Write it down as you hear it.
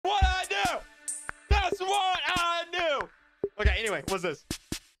anyway, what's this?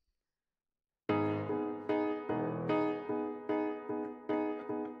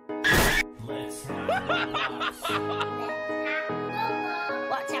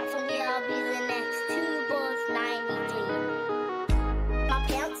 Watch out for me, I'll be the next 2 balls 93. My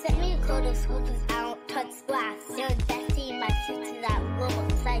parents sent me a code of school cause I don't touch glass. You're the best team, my future that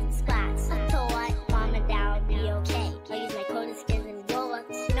Roblox like splash. So what, mom and dad will be okay. I'll use my code of skins and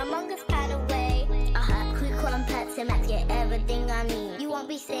Roblox in Among Us kind of way. I have KreekCraft pets and Max, get everything I need. You won't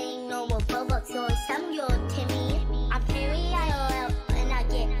be saying no more Roblox, you'll some your Timmeh. I'm Perry IOL and I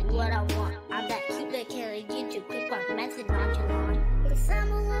get what I want. I'm that cute little carry YouTube KreekCraft message nonchalant. Yes,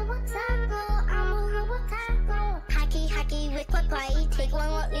 I'm a Roblox tackle, I'm a Roblox tackle. Hacky with quick party, take one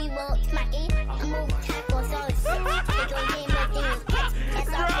what we will smacky. I'm a tackle, so it's sick. Take a game of things, yes,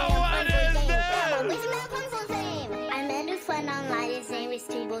 I'm I met a friend online, his name is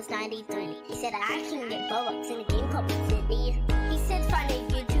Timmeh 93. He said I can get Roblox in a game called City. He said find a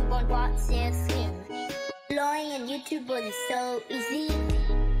YouTube on watch their screen. Blowing in YouTube was so easy.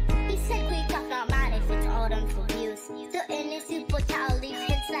 He said KreekCraft not mad if it's all done for views. Still in his super tower leaf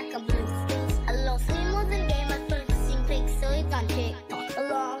hits like a blue stools. A little streamers and gamers purchasing Kreek, so it's on TikTok.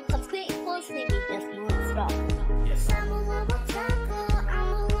 Along comes Kreek for sleepy, just won't stop. Yes, I'm a Roblox tackle, I'm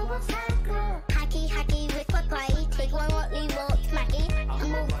a Roblox tackle. Hacky with quick party, take one what we will smacky.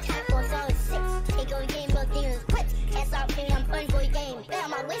 I'm a tackle, so it's 6. Take a game, but things quick. It's all free, I'm fun for your game. Yeah,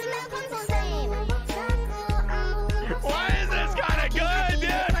 my waist now comes on same. Why is this kind of good,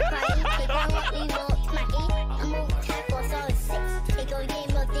 dude?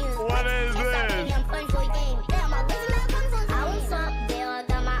 What is this? I was up there, I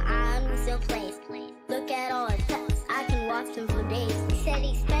got my eye on the place. Look at all the pets, I can watch them for days. He said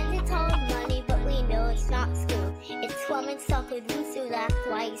he spent his whole money, but we know it's not school. It's swimming stuff with you, so that's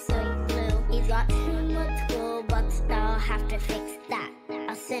why he's so blue. He's got too much school, but I'll have to fix that.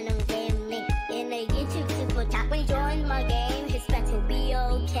 I'll send him game link in a YouTube super chat. When he joins my game, his pets will be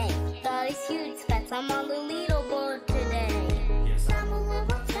okay. Got his huge pets, I'm on the leaderboard today. Yes, I'm a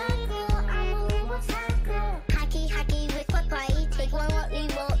Roblox tackle, I'm a Roblox tackle. Hacky with quick party, take one what we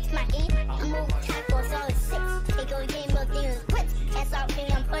will smacky. I'm a tackle, so it's 6. Take a game, but things quick. It's all free,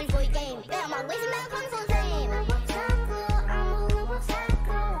 I'm fun for your game. Yeah, my waist now comes on same. Roblox tackle, I'm a Roblox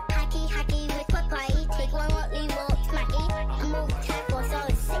tackle. Hacky with quick party, take one what we will smacky. I'm a tackle, so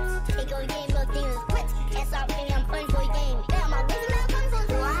it's 6. Take a game, but things quick. It's all free, I'm fun for your game. Yeah, my waist now comes on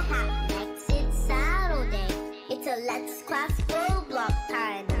same. I have next, it's Saturday. It's a Let's Craft Roblox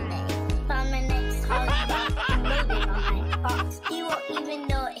time today. From the next hard moving on my box. You won't even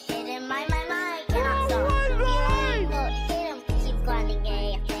know it hit him. My cannot stop. You won't even know it hit him. Keep grinding,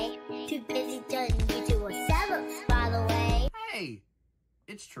 okay? Too busy doing YouTube or 7, by the way. Hey,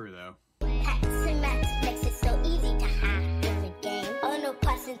 it's true though. Pets and Max makes it so easy to hack in the game. Oh no,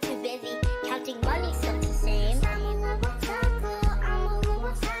 person too busy counting money, such the same. I'm a Roblox tackle, I'm a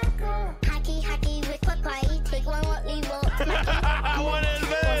Roblox tackle. Hacky with quick party, take one what we will. What is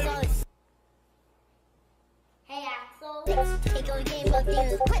this? Hey Axel, take your game, but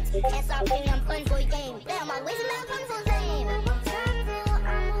things quick. Can't stop me, I'm fun for your game. Yeah, my waist now comes on same. Roblox tackle, I'm a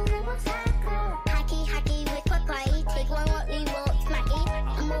Roblox tackle. Hacky with quick party, take one what we will. Smacky,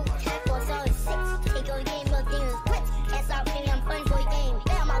 I'm a tackle, so it's 6. Take your game, but things quick. Can't stop me, I'm fun for your game.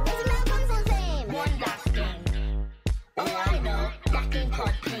 Yeah, my waist now comes on same. One last game. Oh, I know, that game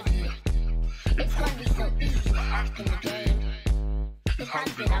called Piggy. It's gonna be so easy to hack in the game. It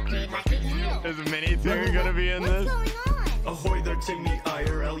has been updated like a year. Is MiniToon gonna be in this? What's going on? Ahoy there, Timmeh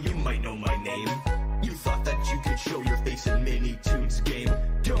IRL, you might know my name. You thought that you could show your face in MiniToon's game.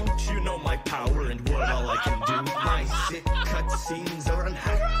 Don't you know my power and what all I can do? My sick cutscenes are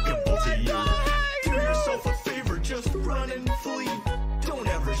unhackable to you. Do yourself a favor, just run and flee. Don't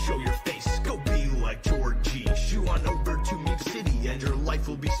ever show your face, go be like Georgie. Shoo on over to Meep City and your life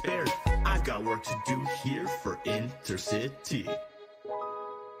will be spared. I've got work to do here for Intercity.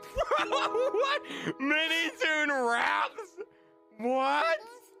 What? MiniToon raps? What?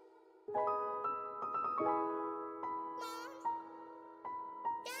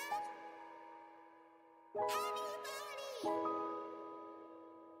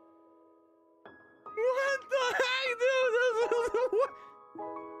 What the heck, dude? This is what?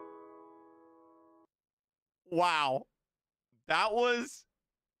 Wow. That was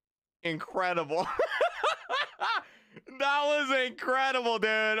incredible. That was incredible,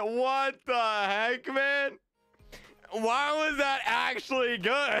 dude. What the heck, man? Why was that actually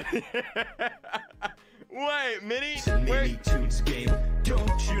good? Wait, MiniToon's game.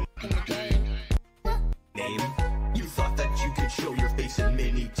 Don't you name? You thought that you could show your face in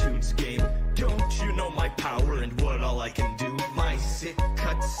MiniToon's game. Don't you know my power and what all I can do?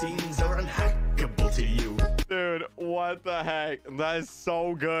 cutscenes are unhackable to you. Dude, what the heck? That is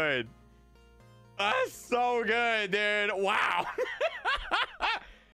so good. That's so good, dude. Wow.